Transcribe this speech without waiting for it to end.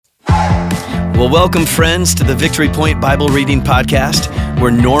Well, welcome, friends, to the Victory Point Bible Reading Podcast,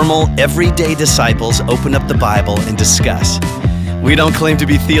 where normal, everyday disciples open up the Bible and discuss. We don't claim to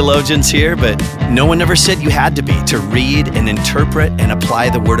be theologians here, but no one ever said you had to be to read and interpret and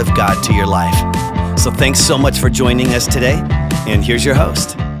apply the Word of God to your life. So thanks so much for joining us today, and here's your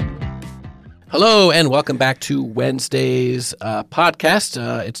host. Hello, and welcome back to Wednesday's podcast.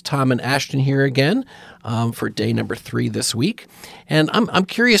 It's Tom and Ashton here again for day number 3 this week. And I'm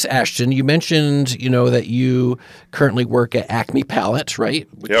curious, Ashton, you mentioned, that you currently work at Acme Pallet, right?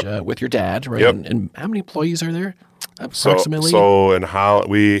 Which, Yep. With your dad, right? Yep. And how many employees are there approximately? So in Holland,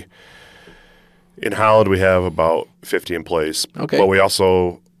 we have about 50 employees. Okay. But we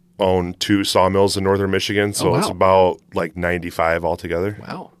also own 2 sawmills in northern Michigan, so wow. it's about like 95 altogether.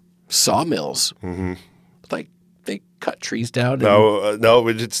 Wow. Sawmills. Mm-hmm. Like they cut trees down? No,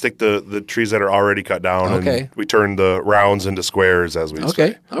 we just stick the trees that are already cut down, Okay. and we turn the rounds into squares, as we say.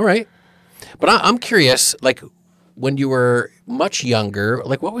 Okay, all right. But I'm curious, like when you were much younger,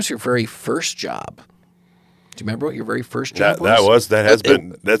 like what was your very first job? Do you remember what your very first job was? That's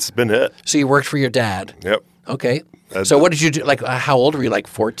been it. So you worked for your dad. Yep. Okay. So what did you do? Like, how old were you? Like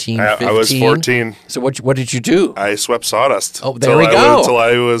 14, 15? I was 14. So what did you do? I swept sawdust. Oh, there we go. Until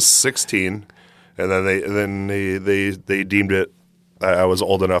I was 16, and then they deemed it. I was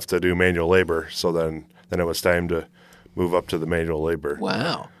old enough to do manual labor. So then it was time to move up to the manual labor.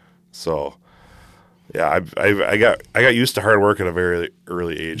 Wow. So, yeah, I got used to hard work at a very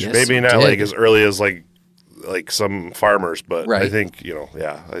early age. Yes, Maybe you not did. like as early as like some farmers, but Right. I think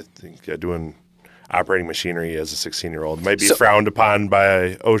doing operating machinery as a 16-year-old might be frowned upon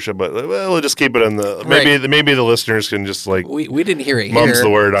by OSHA, but we'll just keep it in the maybe the listeners can just like We didn't hear it mum's here. the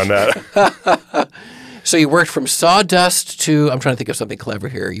word on that. So you worked from sawdust to, I'm trying to think of something clever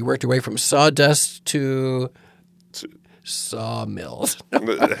here. You worked your way from sawdust to sawmills.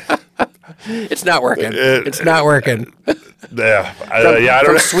 It's not working. It's not working. Yeah, I don't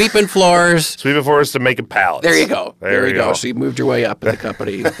From know. sweeping floors. Sweeping floors to making pallets. There you go. There you go. So you moved your way up in the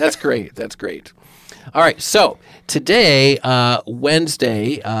company. That's great. That's great. All right. So today,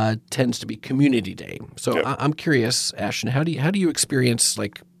 Wednesday, tends to be Community Day. So Yep. I'm curious, Ashton, how do you experience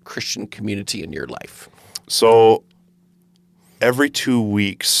like Christian community in your life? So every 2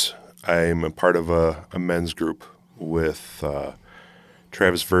 weeks, I'm a part of a men's group with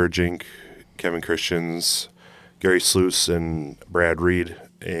Travis Vergink, Kevin Christians, Gary Sluice, and Brad Reed,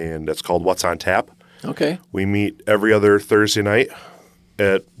 and that's called What's on Tap. Okay. We meet every other Thursday night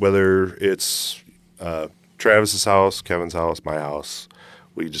at whether it's Travis's house, Kevin's house, my house.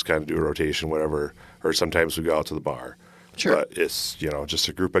 We just kind of do a rotation, whatever, or sometimes we go out to the bar. Sure. But it's, just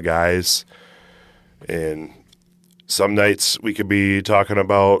a group of guys, and some nights we could be talking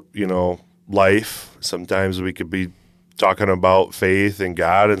about, life. Sometimes we could be talking about faith and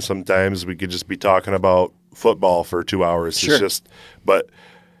God, and sometimes we could just be talking about football for 2 hours. Sure. But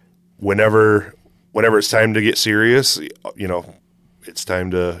whenever it's time to get serious, it's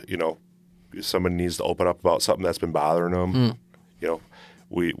time to, if somebody needs to open up about something that's been bothering them,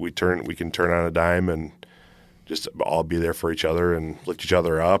 we can turn on a dime and just all be there for each other and lift each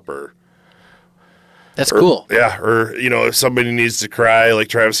other up, That's cool. Yeah, or if somebody needs to cry, like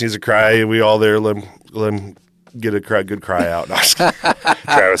Travis needs to cry, we all there let him get a good cry out. No, I'm just kidding.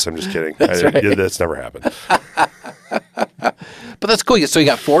 Travis, I'm just kidding. That's never happened. But that's cool. So you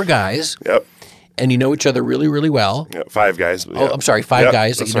got 4 guys. Yep. And you know each other really, really well. Yep. 5 guys. Oh, I'm sorry, 5 Yep,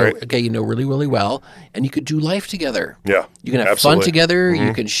 guys that that's you know. right. Okay, you know really, really well, and you could do life together. Yeah, You can have absolutely. fun together. Mm-hmm.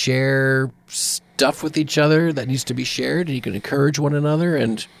 You can share stuff with each other that needs to be shared, and you can encourage one another.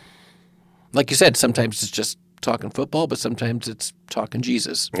 And like you said, sometimes it's just talking football, but sometimes it's talking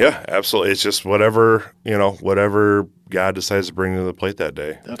Jesus. Yeah, absolutely. It's just whatever God decides to bring to the plate that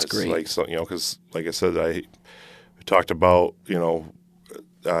day. That's it's great. Like because like I said, I talked about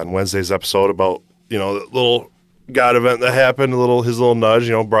on Wednesday's episode about the little God event that happened, his little nudge,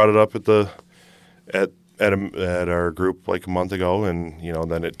 brought it up at our group like a month ago, and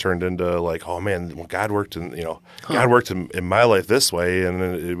then it turned into like, oh man, well, God worked in my life this way, and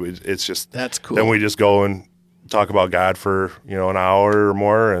then it's just That's cool. Then we just go and talk about God for an hour or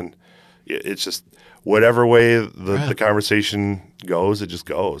more, and it's just whatever way the conversation goes, it just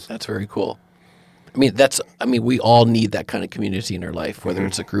goes. That's very cool. We all need that kind of community in our life, whether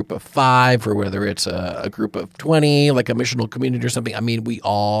it's a group of 5 or whether it's a group of 20, like a missional community or something. We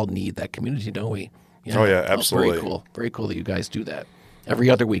all need that community, don't we? Oh, yeah, absolutely. Very cool. Very cool that you guys do that. Every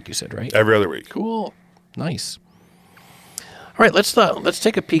other week, you said, right? Every other week. Cool. Nice. All right, let's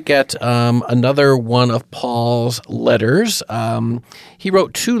take a peek at another one of Paul's letters. He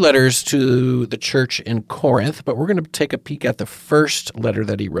wrote 2 letters to the church in Corinth, but we're going to take a peek at the first letter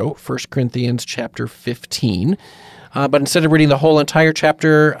that he wrote, 1 Corinthians chapter 15. But instead of reading the whole entire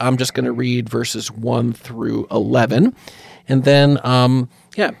chapter, I'm just going to read verses 1 through 11. And then,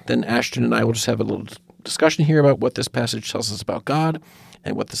 then Ashton and I will just have a little discussion here about what this passage tells us about God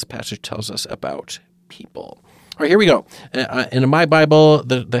and what this passage tells us about people. All right, here we go. In my Bible,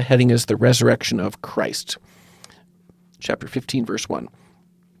 the heading is The Resurrection of Christ. Chapter 15, verse 1.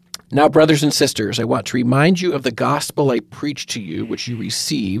 Now, brothers and sisters, I want to remind you of the gospel I preached to you, which you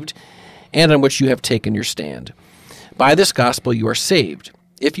received, and on which you have taken your stand. By this gospel you are saved,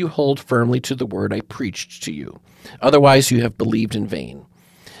 if you hold firmly to the word I preached to you. Otherwise you have believed in vain.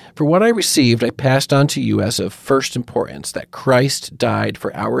 For what I received I passed on to you as of first importance, that Christ died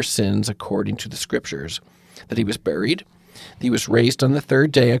for our sins according to the Scriptures, that he was buried, that he was raised on the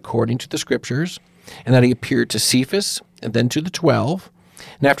 3rd day according to the Scriptures, and that he appeared to Cephas, and then to the 12.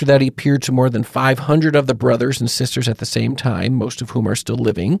 And after that he appeared to more than 500 of the brothers and sisters at the same time, most of whom are still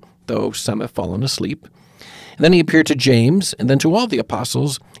living, though some have fallen asleep. And then he appeared to James, and then to all the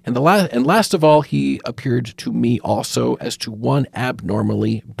apostles, and last of all he appeared to me also as to one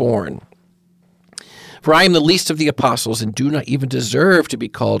abnormally born. For I am the least of the apostles, and do not even deserve to be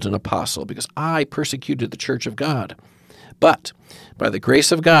called an apostle, because I persecuted the church of God. But by the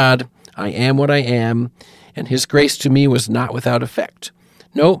grace of God I am what I am, and his grace to me was not without effect.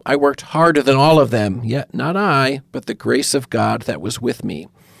 No, I worked harder than all of them, yet not I, but the grace of God that was with me.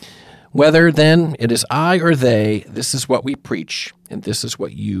 Whether, then, it is I or they, this is what we preach, and this is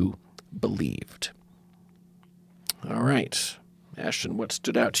what you believed. All right. Ashton, what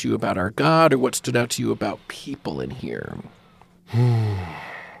stood out to you about our God, or what stood out to you about people in here?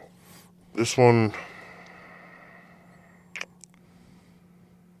 This one...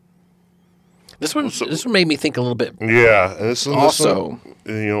 This one made me think a little bit. Yeah. And this also,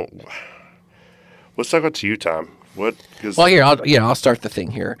 let's talk about to you, Tom. What? Well, here, I'll start the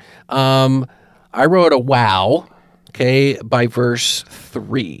thing here. I wrote a wow, okay, by verse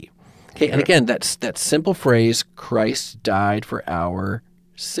 3. Okay, and again, that's that simple phrase, Christ died for our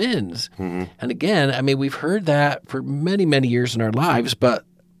sins. Mm-hmm. And again, I mean, we've heard that for many, many years in our lives, but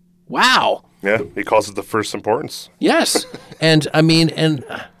wow. Yeah, he calls it the first importance. Yes. And I mean, and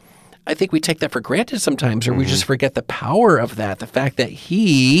I think we take that for granted sometimes, or we just forget the power of that, the fact that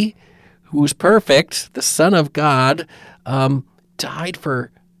he, who was perfect, the Son of God, died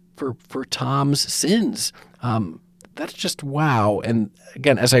for Tom's sins. That's just wow. And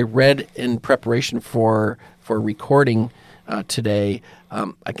again, as I read in preparation for recording today,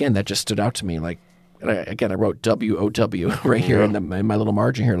 again, that just stood out to me. Like, I wrote W-O-W right here in my little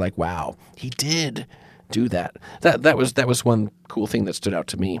margin here. Like, wow, he did do that. That was one cool thing that stood out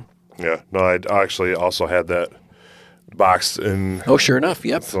to me. Yeah. No, I actually also had that boxed in. Oh, sure enough.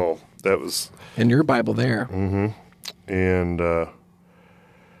 Yep. So that was in your Bible there. Mm-hmm. And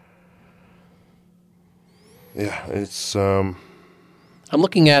yeah, it's. I'm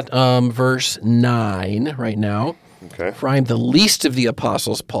looking at verse 9 right now. Okay. For I am the least of the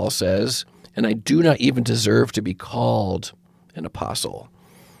apostles, Paul says, and I do not even deserve to be called an apostle.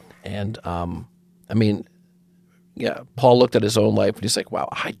 And I mean, yeah, Paul looked at his own life and he's like, wow,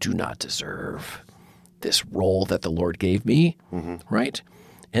 I do not deserve this role that the Lord gave me, right?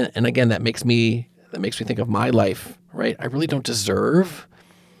 And again, that makes me think of my life, right? I really don't deserve,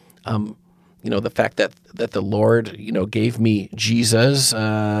 the fact that the Lord, gave me Jesus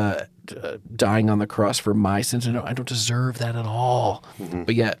dying on the cross for my sins. I don't deserve that at all.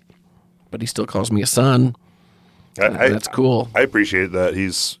 But he still calls me a son. That's cool. I appreciate that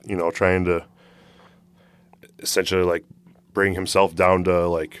he's trying to essentially like bring himself down to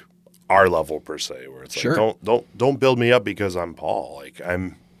like our level per se, where it's like don't build me up because I'm Paul. Like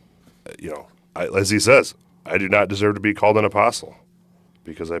I'm, as he says, I do not deserve to be called an apostle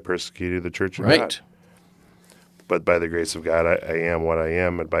because I persecuted the church of God. But by the grace of God, I am what I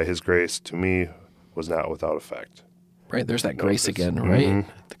am, and by his grace to me was not without effect. Right, there's that grace again, right?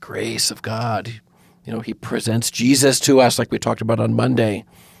 The grace of God. He presents Jesus to us like we talked about on Monday.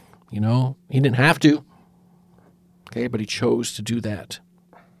 He didn't have to. Okay, but he chose to do that.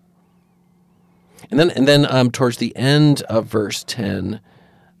 And then towards the end of verse 10,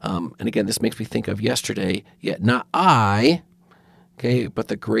 and again, this makes me think of yesterday, yet not I, okay, but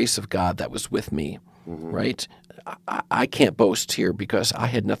the grace of God that was with me, right? I can't boast here because I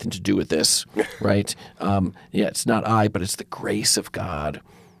had nothing to do with this, right? It's not I, but it's the grace of God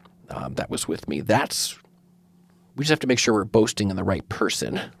that was with me. we just have to make sure we're boasting in the right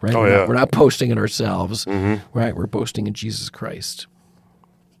person, right? Oh, We're not boasting in ourselves, right? We're boasting in Jesus Christ.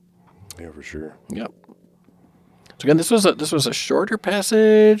 Yeah, for sure. Yep. So again, this was a shorter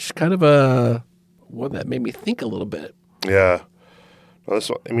passage, kind of a one that made me think a little bit. Yeah. Well, this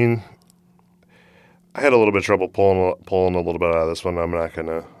one, I mean, I had a little bit of trouble pulling a little bit out of this one. I'm not going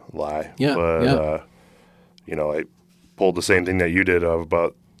to lie. Yeah, But, yeah. I pulled the same thing that you did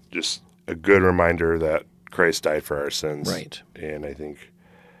about just a good reminder that Christ died for our sins. Right. And I think,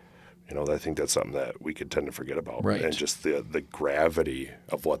 I think that's something that we could tend to forget about. Right. And just the gravity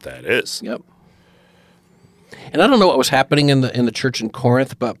of what that is. Yep. And I don't know what was happening in the church in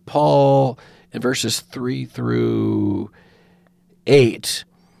Corinth, but Paul, in verses 3 through 8,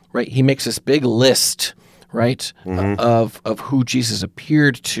 right, he makes this big list, right, of who Jesus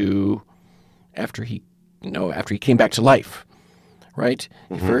appeared to after he came back to life, right?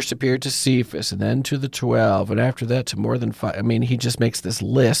 He first appeared to Cephas, and then to the 12, and after that to more than 5. I mean, he just makes this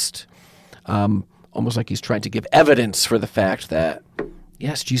list, almost like he's trying to give evidence for the fact that,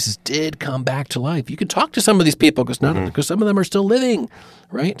 yes, Jesus did come back to life. You can talk to some of these people because some of them are still living,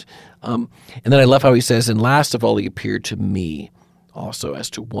 right? And then I love how he says, and last of all, he appeared to me also as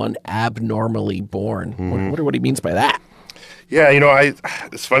to one abnormally born. I wonder what he means by that. Yeah,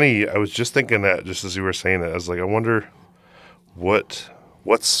 it's funny. I was just thinking that just as you were saying it. I was like, I wonder what's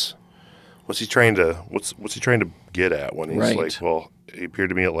he trying to get at when he's Right. like, well, he appeared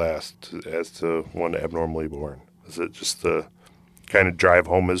to me at last as to one abnormally born. Is it just to kind of drive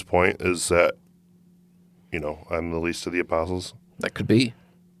home his point? Is that I'm the least of the apostles? That could be.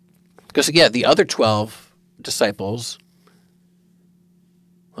 Because, the other 12 disciples,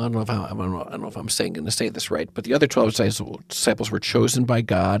 I don't know if I'm going to say this right, but the other 12 disciples were chosen by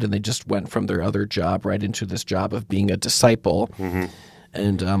God, and they just went from their other job right into this job of being a disciple.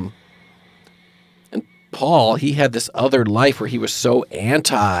 And Paul, he had this other life where he was so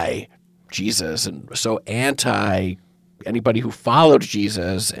anti-Jesus and so anti anybody who followed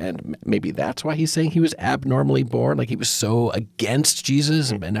Jesus, and maybe that's why he's saying he was abnormally born, like he was so against Jesus,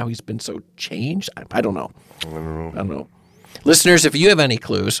 and now he's been so changed. I don't know. I don't know. Listeners, if you have any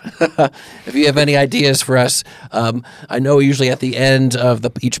clues, if you have any ideas for us, I know usually at the end of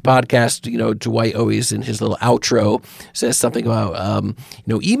each podcast, Dwight always in his little outro says something about,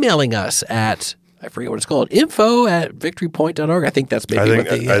 emailing us at, I forget what it's called, info@victorypoint.org. I think that's maybe I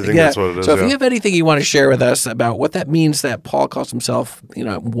think that's what it is. So if you have anything you want to share with us about what that means that Paul calls himself,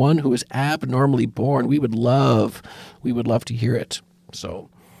 one who is abnormally born, we would love to hear it. So,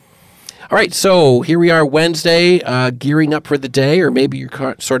 all right. So here we are Wednesday, gearing up for the day, or maybe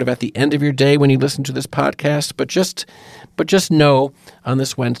you're sort of at the end of your day when you listen to this podcast. But just know on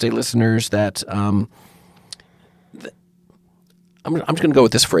this Wednesday, listeners, that I'm just going to go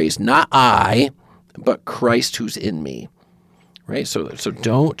with this phrase: not I, but Christ who's in me, right? So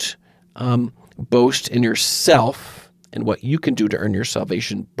don't boast in yourself and what you can do to earn your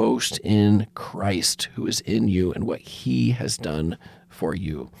salvation. Boast in Christ who is in you and what he has done for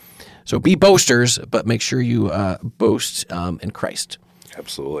you. So be boasters, but make sure you boast in Christ.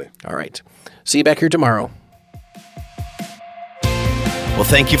 Absolutely. All right. See you back here tomorrow. Well,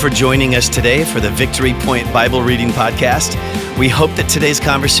 thank you for joining us today for the Victory Point Bible Reading Podcast. We hope that today's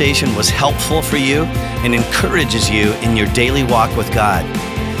conversation was helpful for you and encourages you in your daily walk with God.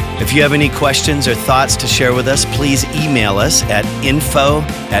 If you have any questions or thoughts to share with us, please email us at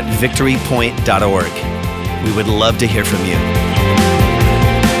info@victorypoint.org. We would love to hear from you.